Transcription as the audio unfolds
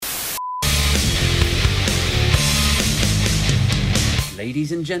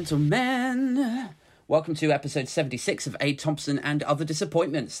Ladies and gentlemen, welcome to episode 76 of Aid Thompson and Other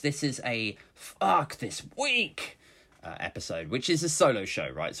Disappointments. This is a Fuck This Week episode, which is a solo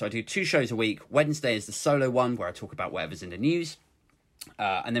show, right? So I do 2 shows a week. Wednesday is the solo one where I talk about whatever's in the news.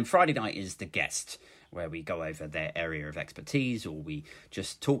 And then Friday night is the guest, where we go over their area of expertise or we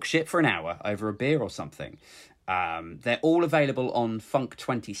just talk shit for an hour over a beer or something. They're all available on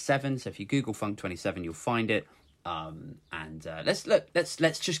Funk27. So if you Google Funk27, you'll find it.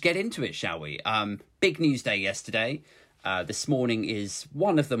 Let's just get into it, shall we? Big news day yesterday. This morning is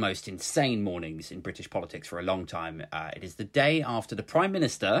one of the most insane mornings in British politics for a long time. It is the day after the Prime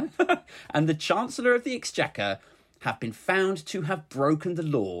Minister and the Chancellor of the Exchequer have been found to have broken the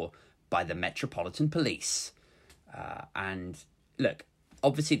law by the Metropolitan Police. And look,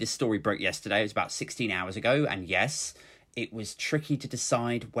 obviously this story broke yesterday. It was about 16 hours ago. And yes, it was tricky to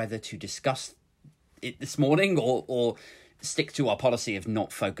decide whether to discuss it this morning or stick to our policy of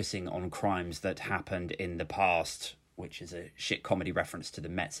not focusing on crimes that happened in the past, which is a shit comedy reference to the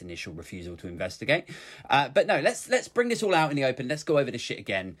Met's initial refusal to investigate. But no, let's bring this all out in the open. Let's go over this shit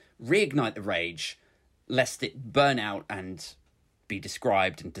again, reignite the rage, lest it burn out and be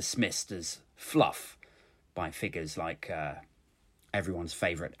described and dismissed as fluff by figures like everyone's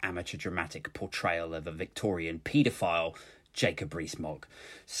favourite amateur dramatic portrayal of a Victorian paedophile, Jacob Rees-Mogg.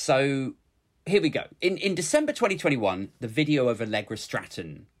 So here we go. In December 2021, the video of Allegra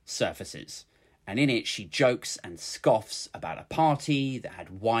Stratton surfaces. And in it, she jokes and scoffs about a party that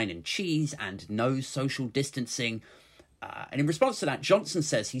had wine and cheese and no social distancing. And in response to that, Johnson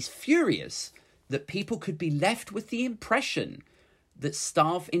says he's furious that people could be left with the impression that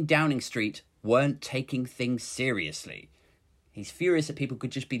staff in Downing Street weren't taking things seriously. He's furious that people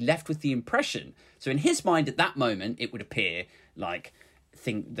could just be left with the impression. So in his mind, at that moment, it would appear like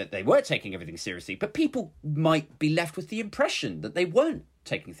think that they were taking everything seriously, but people might be left with the impression that they weren't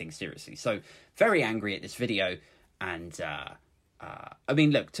taking things seriously. So very angry at this video. And I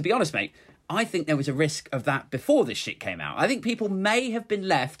mean, look, to be honest, mate, I think there was a risk of that before this shit came out. I think people may have been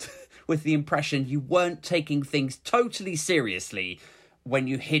left with the impression you weren't taking things totally seriously when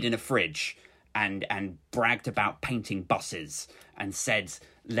you hid in a fridge and bragged about painting buses and said,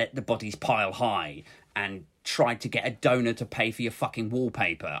 let the bodies pile high, and tried to get a donor to pay for your fucking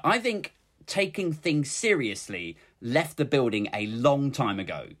wallpaper. I think taking things seriously left the building a long time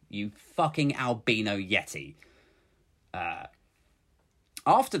ago. You fucking albino yeti.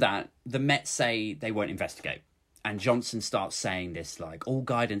 After that, the Met say they won't investigate. And Johnson starts saying this, like, all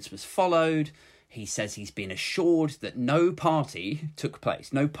guidance was followed. He says he's been assured that no party took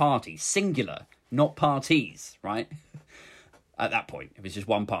place. No party, singular, not parties, right? At that point, it was just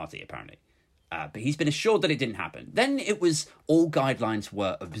one party, apparently. But he's been assured that it didn't happen. Then it was all guidelines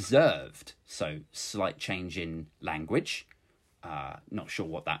were observed. So slight change in language. Not sure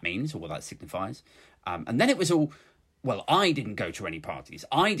what that means or what that signifies. And then it was all, well, I didn't go to any parties.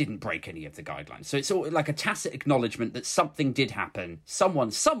 I didn't break any of the guidelines. So it's all like a tacit acknowledgement that something did happen.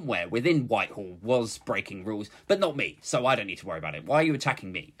 Someone somewhere within Whitehall was breaking rules, but not me. So I don't need to worry about it. Why are you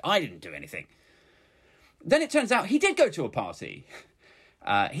attacking me? I didn't do anything. Then it turns out he did go to a party.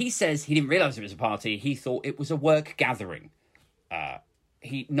 He says he didn't realise it was a party. He thought it was a work gathering.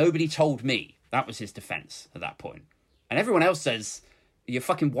 Nobody told me. That was his defence at that point. And everyone else says, your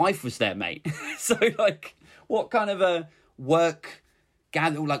fucking wife was there, mate. So, like, what kind of a work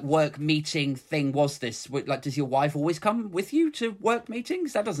meeting thing was this? Like, does your wife always come with you to work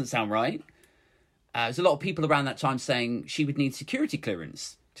meetings? That doesn't sound right. There's a lot of people around that time saying she would need security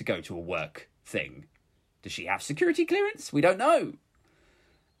clearance to go to a work thing. Does she have security clearance? We don't know.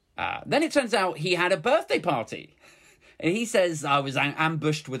 Then it turns out he had a birthday party. And he says, I was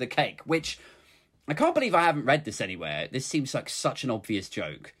ambushed with a cake, which I can't believe I haven't read this anywhere. This seems like such an obvious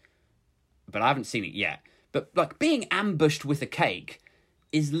joke, but I haven't seen it yet. But like being ambushed with a cake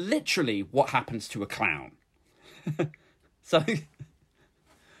is literally what happens to a clown. So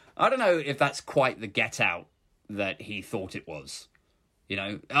I don't know if that's quite the get out that he thought it was. You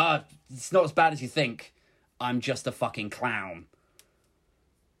know, it's not as bad as you think. I'm just a fucking clown.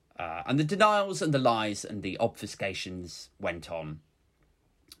 And the denials and the lies and the obfuscations went on.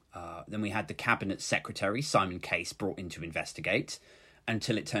 Then we had the Cabinet Secretary, Simon Case, brought in to investigate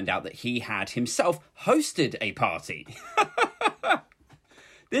until it turned out that he had himself hosted a party.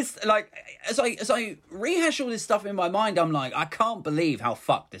 This, like, as I rehash all this stuff in my mind, I'm like, I can't believe how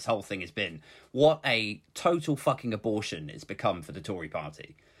fucked this whole thing has been. What a total fucking abortion it's become for the Tory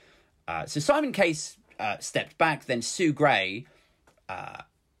party. So Simon Case stepped back, then Sue Gray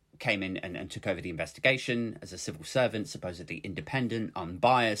came in and took over the investigation as a civil servant, supposedly independent,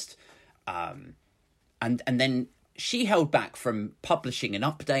 unbiased. And then she held back from publishing an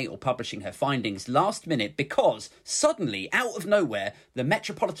update or publishing her findings last minute because suddenly, out of nowhere, the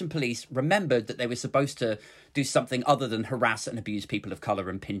Metropolitan Police remembered that they were supposed to do something other than harass and abuse people of colour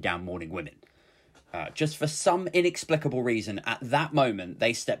and pin down mourning women. Just for some inexplicable reason, at that moment,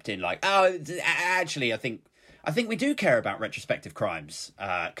 they stepped in like, oh, actually, I think we do care about retrospective crimes,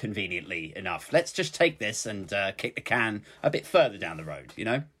 conveniently enough. Let's just take this and kick the can a bit further down the road, you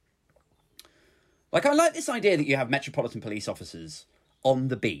know? Like, I like this idea that you have Metropolitan Police officers on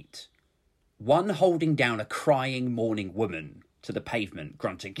the beat, one holding down a crying, mourning woman to the pavement,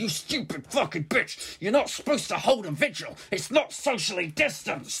 grunting, "You stupid fucking bitch! You're not supposed to hold a vigil! It's not socially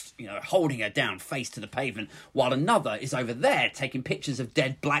distanced!" You know, holding her down, face to the pavement, while another is over there taking pictures of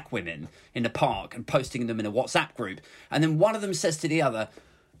dead black women in the park and posting them in a WhatsApp group. And then one of them says to the other,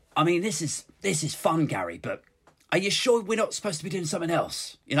 "I mean, this is fun, Gary, but are you sure we're not supposed to be doing something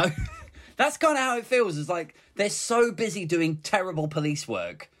else?" You know? That's kind of how it feels. It's like they're so busy doing terrible police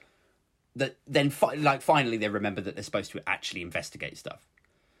work that then finally they remember that they're supposed to actually investigate stuff.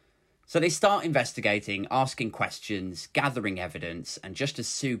 So they start investigating, asking questions, gathering evidence, and just as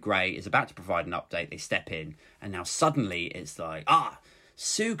Sue Gray is about to provide an update, they step in, and now suddenly it's like,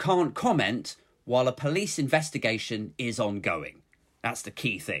 Sue can't comment while a police investigation is ongoing. That's the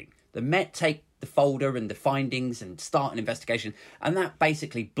key thing. The Met take the folder and the findings and start an investigation, and that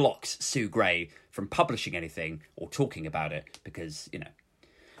basically blocks Sue Gray from publishing anything or talking about it because, you know,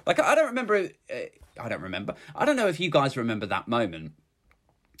 like, I don't remember. I don't know if you guys remember that moment,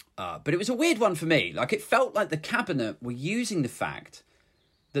 but it was a weird one for me. Like, it felt like the cabinet were using the fact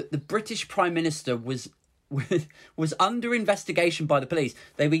that the British Prime Minister was under investigation by the police.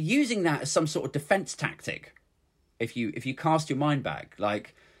 They were using that as some sort of defence tactic. If you cast your mind back,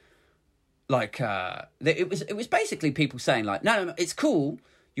 it was basically people saying like, no, it's cool.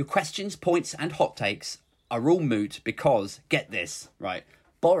 Your questions, points, and hot takes are all moot because, get this, right?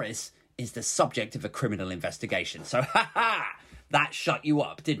 Boris is the subject of a criminal investigation. So, that shut you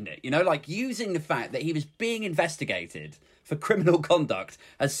up, didn't it? You know, like using the fact that he was being investigated for criminal conduct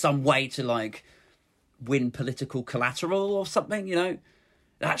as some way to, like, win political collateral or something, you know?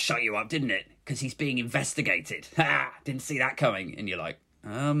 That shut you up, didn't it? Because he's being investigated. Didn't see that coming. And you're like,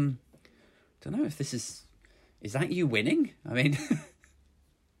 don't know if this is that you winning? I mean,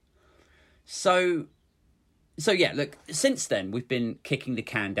 So yeah, look, since then, we've been kicking the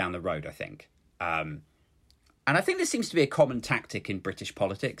can down the road, I think. And I think this seems to be a common tactic in British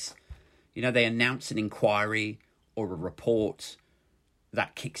politics. You know, they announce an inquiry or a report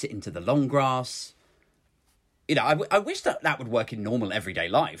that kicks it into the long grass. You know, I wish that would work in normal everyday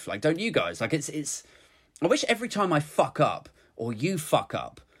life. Like, don't you guys? Like, it's I wish every time I fuck up or you fuck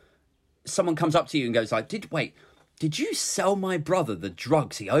up, someone comes up to you and goes like, did you sell my brother the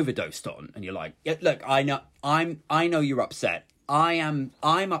drugs he overdosed on? And you're like, yeah, look, I know you're upset. I'm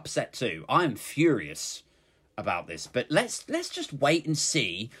upset too. I'm furious about this. But let's just wait and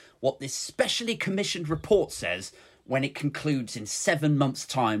see what this specially commissioned report says when it concludes in 7 months'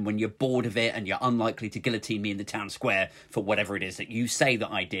 time, when you're bored of it and you're unlikely to guillotine me in the town square for whatever it is that you say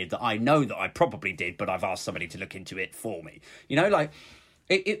that I did, that I know that I probably did, but I've asked somebody to look into it for me. You know, like,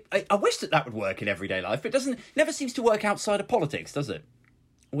 I wish that would work in everyday life, but it never seems to work outside of politics, does it?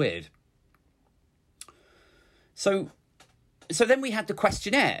 Weird. So then we had the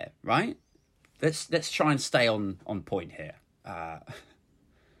questionnaire, right? Let's try and stay on point here.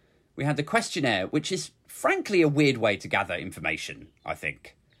 We had the questionnaire, which is frankly a weird way to gather information, I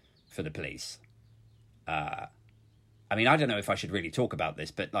think, for the police. I mean, I don't know if I should really talk about this,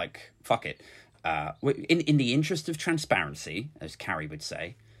 but, like, fuck it. In the interest of transparency, as Carrie would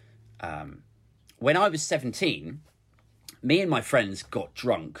say, when I was 17, me and my friends got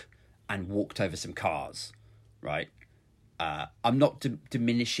drunk and walked over some cars, right? I'm not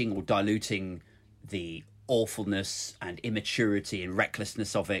diminishing or diluting the awfulness and immaturity and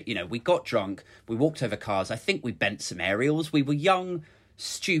recklessness of it. You know, we got drunk, we walked over cars. I think we bent some aerials. We were young,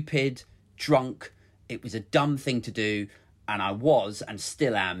 stupid, drunk. It was a dumb thing to do. And I was, and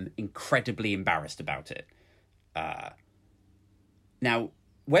still am, incredibly embarrassed about it. Now,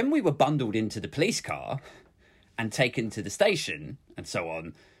 when we were bundled into the police car and taken to the station and so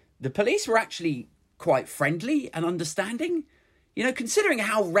on, the police were actually quite friendly and understanding. You know, considering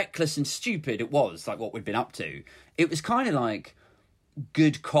how reckless and stupid it was, like what we'd been up to, it was kind of like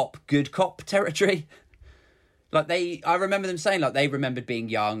good cop territory. Like I remember them saying like they remembered being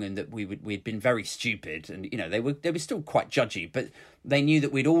young and that we'd been very stupid, and you know they were still quite judgy, but they knew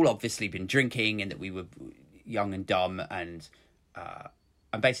that we'd all obviously been drinking and that we were young and dumb, and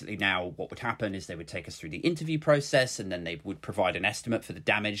And basically now what would happen is they would take us through the interview process, and then they would provide an estimate for the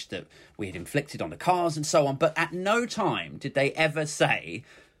damage that we had inflicted on the cars and so on. But at no time did they ever say,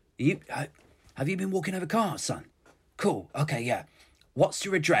 have you been walking over cars, son? Cool. Okay, yeah. What's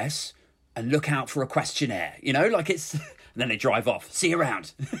your address? And look out for a questionnaire. You know, like it's... And then they drive off. See you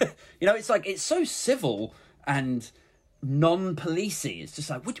around. You know, it's like, it's so civil and non-policey. It's just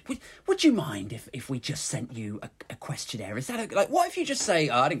like, would you mind if we just sent you a questionnaire? Is that okay? Like, what if you just say,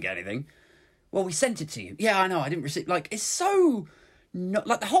 I didn't get anything? Well, we sent it to you. Yeah, I know, I didn't receive... Like, it's so... Not,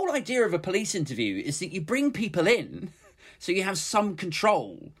 like, the whole idea of a police interview is that you bring people in so you have some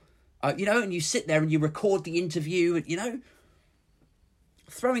control, you know, and you sit there and you record the interview, you know.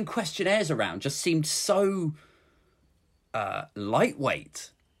 Throwing questionnaires around just seemed so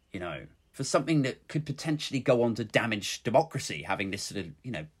lightweight, you know, for something that could potentially go on to damage democracy, having this sort of,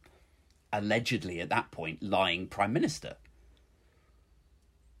 you know, allegedly at that point lying prime minister.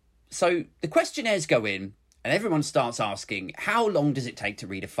 So the questionnaires go in and everyone starts asking, how long does it take to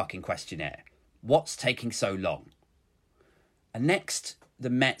read a fucking questionnaire? What's taking so long? And next, the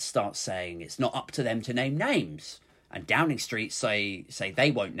Met starts saying it's not up to them to name names. And Downing Street say they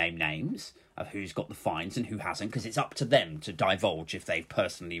won't name names of who's got the fines and who hasn't, because it's up to them to divulge if they've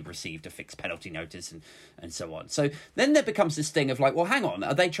personally received a fixed penalty notice and so on. So then there becomes this thing of like, well, hang on,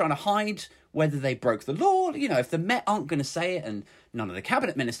 are they trying to hide whether they broke the law? You know, if the Met aren't going to say it and none of the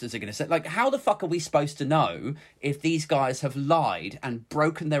cabinet ministers are going to say it, like, how the fuck are we supposed to know if these guys have lied and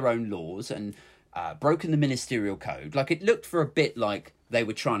broken their own laws and broken the ministerial code? Like, it looked for a bit like they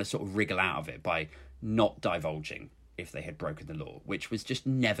were trying to sort of wriggle out of it by not divulging if they had broken the law, which was just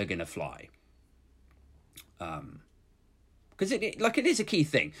never going to fly. Because it is a key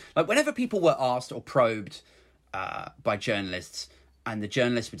thing. Like, whenever people were asked or probed by journalists, and the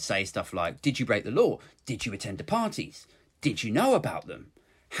journalists would say stuff like, did you break the law? Did you attend to parties? Did you know about them?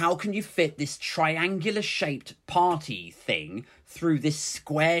 How can you fit this triangular-shaped party thing through this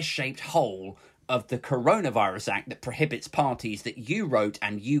square-shaped hole of the Coronavirus Act that prohibits parties that you wrote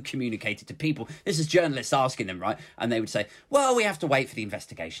and you communicated to people? This is journalists asking them, right? And they would say, well, we have to wait for the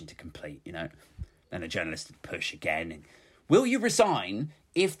investigation to complete, you know. Then a journalist would push again. And, will you resign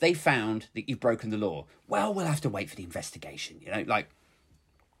if they found that you've broken the law? Well, we'll have to wait for the investigation, you know, like...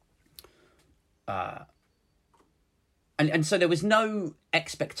 And so there was no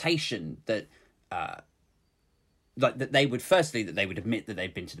expectation that... like that they would admit that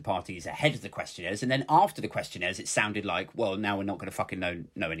they'd been to the parties ahead of the questionnaires, and then after the questionnaires it sounded like, well, now we're not going to fucking know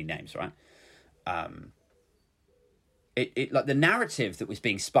any names, right? It like the narrative that was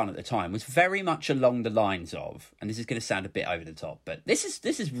being spun at the time was very much along the lines of, and this is going to sound a bit over the top, but this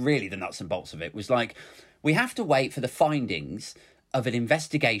is really the nuts and bolts of it, was like, we have to wait for the findings of an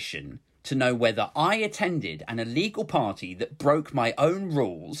investigation to know whether I attended an illegal party that broke my own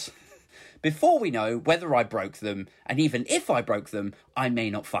rules before we know whether I broke them, and even if I broke them, I may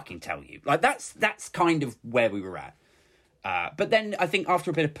not fucking tell you. Like, that's kind of where we were at. But then I think after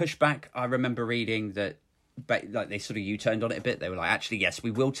a bit of pushback, I remember reading that, like, they sort of U-turned on it a bit. They were like, actually, yes,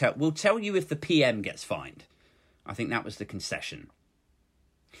 we'll tell you if the PM gets fined. I think that was the concession.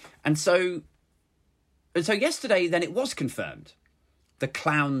 And so yesterday, then, it was confirmed. The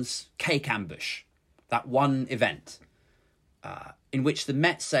clown's cake ambush, that one event, in which the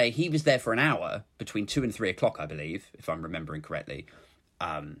Met say he was there for an hour, between 2 and 3 o'clock, I believe, if I'm remembering correctly.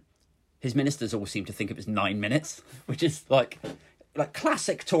 His ministers all seem to think it was 9 minutes, which is like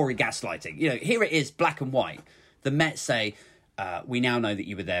classic Tory gaslighting. You know, here it is, black and white. The Met say, we now know that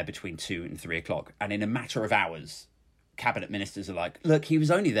you were there between 2 and 3 o'clock. And in a matter of hours, cabinet ministers are like, look, he was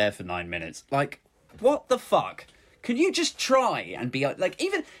only there for 9 minutes. Like, what the fuck? Can you just try and be like,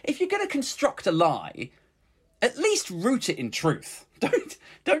 even if you're going to construct a lie, at least root it in truth.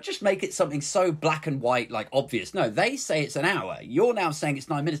 Don't just make it something so black and white, like obvious. No, they say it's an hour. You're now saying it's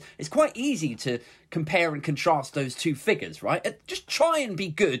 9 minutes. It's quite easy to compare and contrast those two figures, right? Just try and be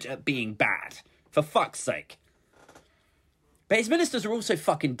good at being bad, for fuck's sake. But his ministers are also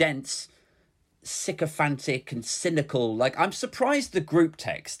fucking dense, sycophantic and cynical. Like, I'm surprised the group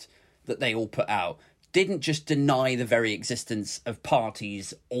text that they all put out didn't just deny the very existence of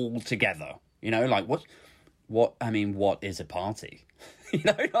parties altogether. You know, like, what is a party? You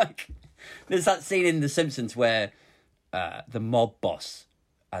know, like, there's that scene in The Simpsons where the mob boss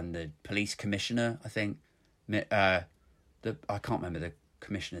and the police commissioner, I think, I can't remember the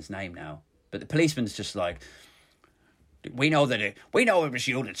commissioner's name now, but the policeman's just like, we know it was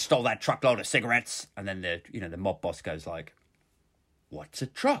you that stole that truckload of cigarettes. And then the mob boss goes like, what's a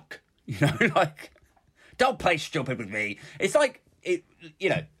truck? You know, like, don't play stupid with me. It's like,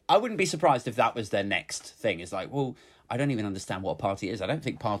 I wouldn't be surprised if that was their next thing. It's like, well, I don't even understand what a party is. I don't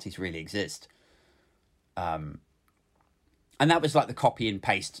think parties really exist. And that was like the copy and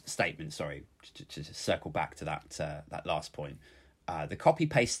paste statement. Sorry, to circle back to that last point. The copy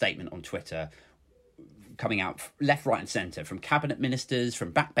paste statement on Twitter coming out left, right and centre from cabinet ministers,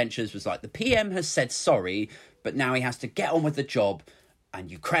 from backbenchers was like, the PM has said sorry, but now he has to get on with the job, and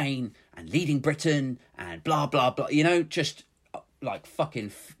Ukraine and leading Britain and blah, blah, blah. You know, just like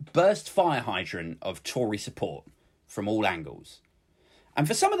fucking burst fire hydrant of Tory support from all angles. And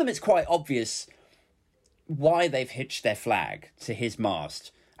for some of them, it's quite obvious why they've hitched their flag to his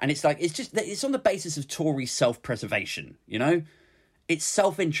mast. And it's like, it's on the basis of Tory self-preservation, you know? It's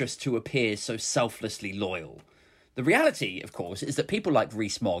self-interest to appear so selflessly loyal. The reality, of course, is that people like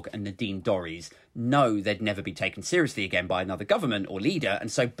Rees-Mogg and Nadine Dorries know they'd never be taken seriously again by another government or leader,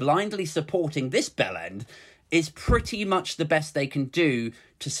 and so blindly supporting this bellend is pretty much the best they can do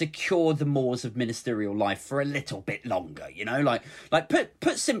to secure the moors of ministerial life for a little bit longer, you know? Like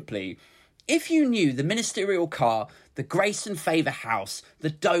put simply, if you knew the ministerial car, the grace and favour house, the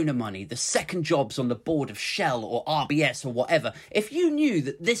donor money, the second jobs on the board of Shell or RBS or whatever, if you knew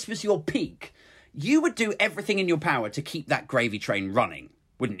that this was your peak, you would do everything in your power to keep that gravy train running,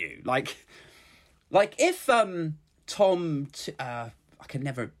 wouldn't you? Like if I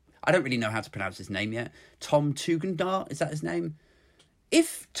don't really know how to pronounce his name yet. Tom Tugendhat, is that his name?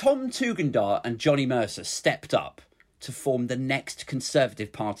 If Tom Tugendhat and Johnny Mercer stepped up to form the next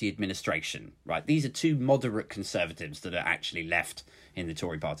Conservative Party administration, right? These are two moderate Conservatives that are actually left in the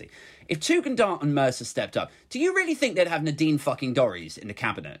Tory party. If Tugendhat and Mercer stepped up, do you really think they'd have Nadine fucking Dorries in the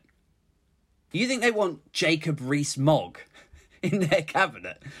cabinet? You think they want Jacob Rees-Mogg in their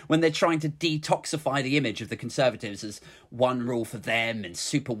cabinet when they're trying to detoxify the image of the Conservatives as one rule for them and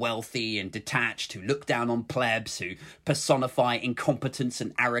super wealthy and detached, who look down on plebs, who personify incompetence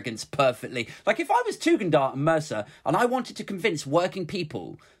and arrogance perfectly? Like, if I was Tugendhat and Mercer and I wanted to convince working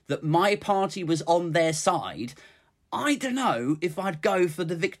people that my party was on their side, I don't know if I'd go for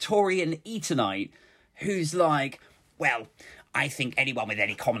the Victorian Etonite who's like, well, I think anyone with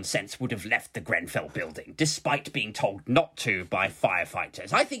any common sense would have left the Grenfell building, despite being told not to by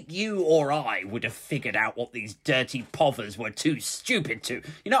firefighters. I think you or I would have figured out what these dirty povers were too stupid to.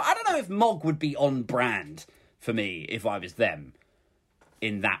 You know, I don't know if Mogg would be on brand for me if I was them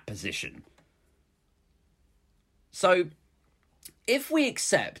in that position. So, if we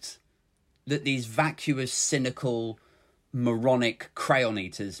accept that these vacuous, cynical, moronic crayon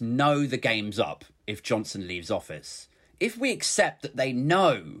eaters know the game's up if Johnson leaves office, if we accept that they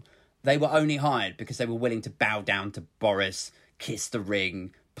know they were only hired because they were willing to bow down to Boris, kiss the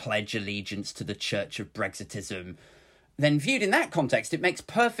ring, pledge allegiance to the Church of Brexitism, then viewed in that context, it makes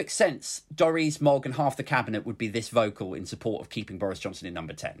perfect sense Dorries, Mogg and half the cabinet would be this vocal in support of keeping Boris Johnson in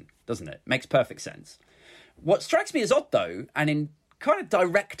number 10, doesn't it? Makes perfect sense. What strikes me as odd, though, and in kind of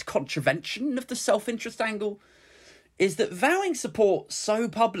direct contravention of the self-interest angle, is that vowing support so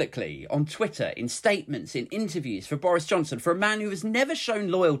publicly on Twitter, in statements, in interviews for Boris Johnson, for a man who has never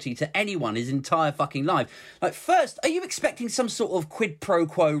shown loyalty to anyone his entire fucking life. Like, first, are you expecting some sort of quid pro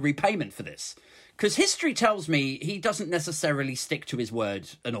quo repayment for this? Because history tells me he doesn't necessarily stick to his word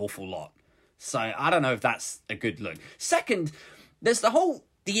an awful lot. So I don't know if that's a good look. Second, there's the whole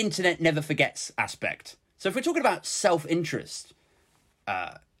the internet never forgets aspect. So if we're talking about self-interest,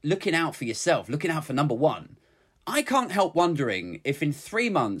 looking out for yourself, looking out for number one, I can't help wondering if in 3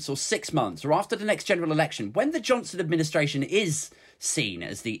 months or 6 months or after the next general election, when the Johnson administration is seen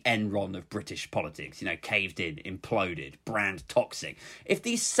as the Enron of British politics, you know, caved in, imploded, brand toxic, if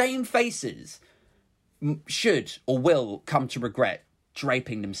these same faces should or will come to regret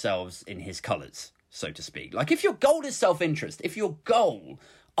draping themselves in his colours, so to speak. Like, if your goal is self-interest, if your goal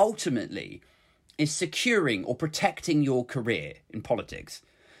ultimately is securing or protecting your career in politics,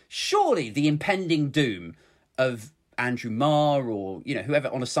 surely the impending doom of Andrew Marr or, you know, whoever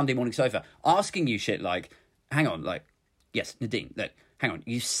on a Sunday morning sofa asking you shit like, hang on, like, yes, Nadine, look, hang on,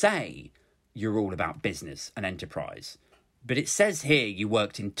 you say you're all about business and enterprise, but it says here you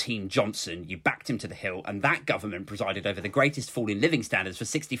worked in Team Johnson, you backed him to the hill, and that government presided over the greatest fall in living standards for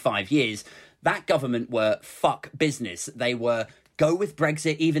 65 years. That government were fuck business. They were go with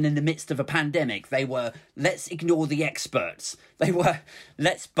Brexit even in the midst of a pandemic. They were, let's ignore the experts. They were,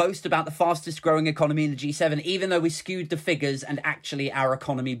 let's boast about the fastest growing economy in the G7, even though we skewed the figures and actually our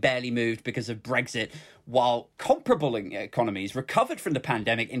economy barely moved because of Brexit, while comparable economies recovered from the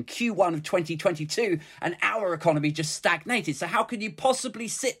pandemic in Q1 of 2022 and our economy just stagnated. So how can you possibly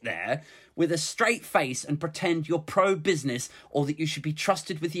sit there with a straight face and pretend you're pro-business or that you should be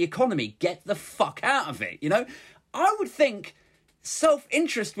trusted with the economy? Get the fuck out of it, you know? I would think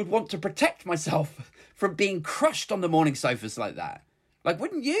self-interest would want to protect myself from being crushed on the morning sofas like that. Like,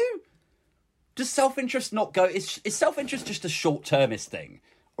 wouldn't you? Does self-interest not go... Is self-interest just a short-termist thing?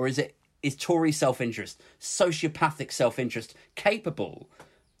 Or is Tory self-interest, sociopathic self-interest, capable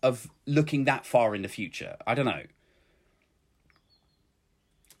of looking that far in the future? I don't know.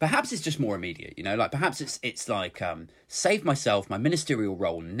 Perhaps it's just more immediate, you know? Like, perhaps it's like, save myself my ministerial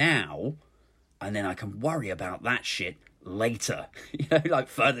role now, and then I can worry about that shit later. You know, like,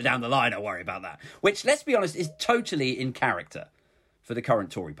 further down the line, I'll worry about that. Which, let's be honest, is totally in character for the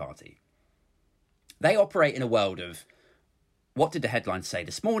current Tory party. They operate in a world of, what did the headlines say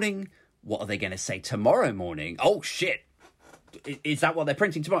this morning? What are they going to say tomorrow morning? Oh, shit. Is that what they're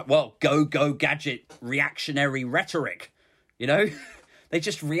printing tomorrow? Well, go, gadget, reactionary rhetoric. You know? They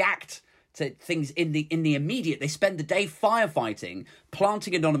just react to things in the immediate. They spend the day firefighting,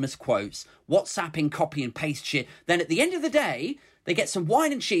 planting anonymous quotes, WhatsApping copy and paste shit. Then at the end of the day, they get some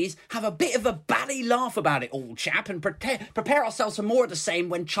wine and cheese, have a bit of a bally laugh about it all, chap, and prepare ourselves for more of the same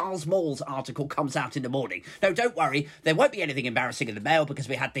when Charles Maull's article comes out in the morning. No, don't worry, there won't be anything embarrassing in the Mail because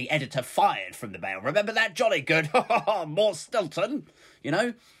we had the editor fired from the Mail. Remember that? Jolly good. More Stilton. You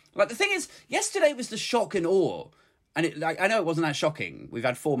know? Like, the thing is, yesterday was the shock and awe. And I know it wasn't that shocking. We've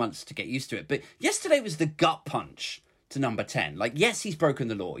had 4 months to get used to it. But yesterday was the gut punch to number 10. Like, yes, he's broken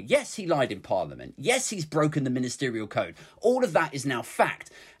the law. Yes, he lied in Parliament. Yes, he's broken the ministerial code. All of that is now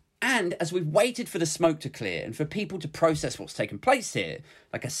fact. And as we've waited for the smoke to clear and for people to process what's taken place here,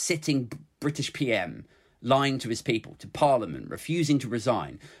 like a sitting British PM lying to his people, to Parliament, refusing to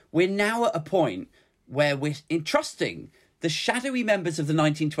resign, we're now at a point where we're entrusting the shadowy members of the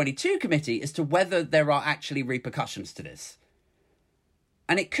 1922 committee as to whether there are actually repercussions to this.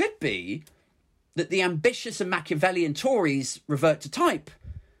 And it could be that the ambitious and Machiavellian Tories revert to type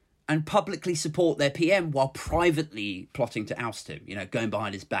and publicly support their PM while privately plotting to oust him, you know, going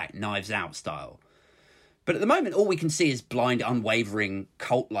behind his back, Knives Out style. But at the moment, all we can see is blind, unwavering,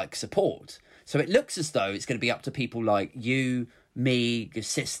 cult-like support. So it looks as though it's going to be up to people like you, me, your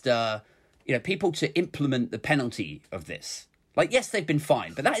sister, you know, people to implement the penalty of this. Like, yes, they've been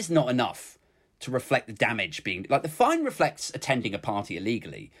fined, but that is not enough to reflect the damage being... Like, the fine reflects attending a party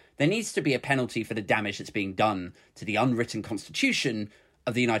illegally. There needs to be a penalty for the damage that's being done to the unwritten constitution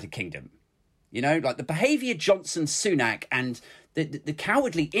of the United Kingdom. You know, like the behaviour Johnson, Sunak, and the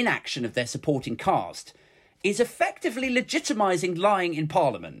cowardly inaction of their supporting cast is effectively legitimising lying in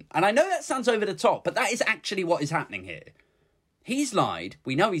Parliament. And I know that sounds over the top, but that is actually what is happening here. He's lied.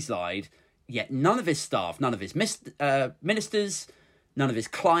 We know he's lied. Yet none of his staff, none of his ministers, none of his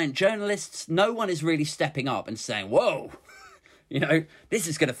client journalists, no one is really stepping up and saying, whoa, you know, this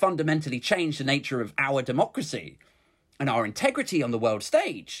is going to fundamentally change the nature of our democracy and our integrity on the world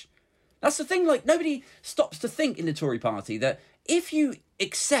stage. That's the thing, like, nobody stops to think in the Tory party that if you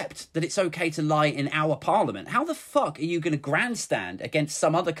accept that it's okay to lie in our parliament, how the fuck are you going to grandstand against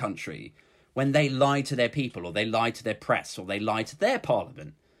some other country when they lie to their people, or they lie to their press, or they lie to their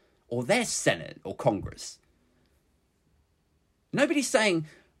parliament, or their Senate or Congress? Nobody's saying,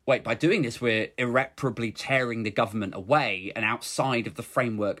 wait, by doing this, we're irreparably tearing the government away and outside of the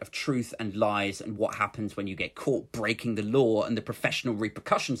framework of truth and lies and what happens when you get caught breaking the law and the professional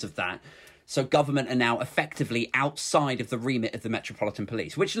repercussions of that. So government are now effectively outside of the remit of the Metropolitan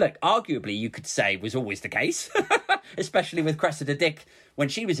Police, which, look, arguably you could say was always the case, especially with Cressida Dick when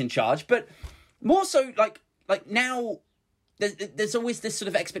she was in charge. But more so, like now... There's always this sort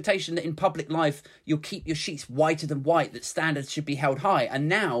of expectation that in public life, you'll keep your sheets whiter than white, that standards should be held high. And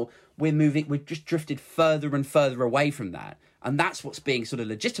now we've just drifted further and further away from that. And that's what's being sort of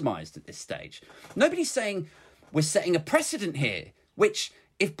legitimised at this stage. Nobody's saying we're setting a precedent here, which,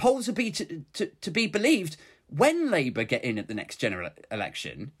 if polls are to be believed, when Labour get in at the next general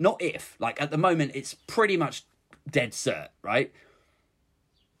election, not if, like at the moment, it's pretty much dead cert, right?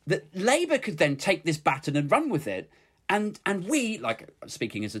 That Labour could then take this baton and run with it. And we, like,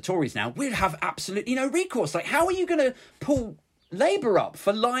 speaking as the Tories now, we'll have absolutely no recourse. Like, how are you going to pull Labour up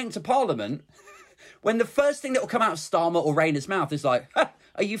for lying to Parliament when the first thing that will come out of Starmer or Rayner's mouth is like,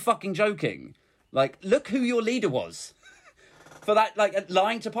 are you fucking joking? Like, look who your leader was. For that, like,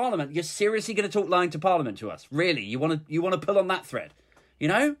 lying to Parliament. You're seriously going to talk lying to Parliament to us? Really? You want to pull on that thread? You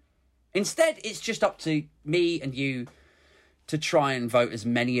know? Instead, it's just up to me and you to try and vote as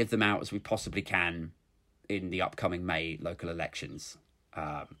many of them out as we possibly can in the upcoming May local elections.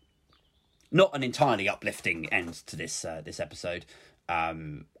 Not an entirely uplifting end to this episode. I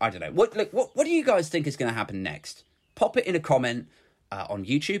don't know. What do you guys think is going to happen next? Pop it in a comment on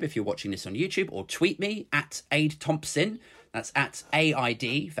YouTube if you're watching this on YouTube, or tweet me at Aid Thompson. That's at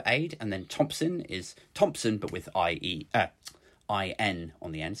AID for Aid, and then Thompson is Thompson but with IN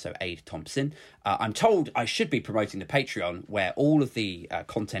on the end, so Aid Thompson. I'm told I should be promoting the Patreon, where all of the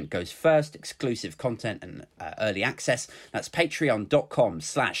content goes first, exclusive content and early access. That's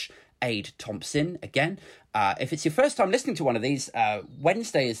patreon.com/Aid Thompson. Again, if it's your first time listening to one of these,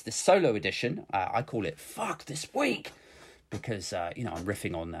 Wednesday is the solo edition. I call it Fuck This Week because, I'm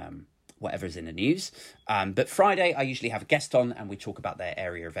riffing on whatever's in the news. But Friday, I usually have a guest on and we talk about their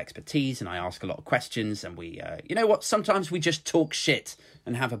area of expertise and I ask a lot of questions and we, sometimes we just talk shit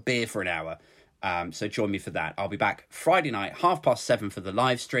and have a beer for an hour. So join me for that. I'll be back Friday night, 7:30 for the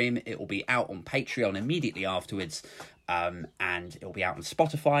live stream. It will be out on Patreon immediately afterwards. And it will be out on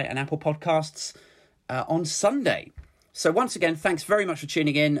Spotify and Apple Podcasts on Sunday. So once again, thanks very much for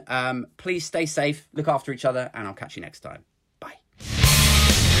tuning in. Please stay safe, look after each other, and I'll catch you next time.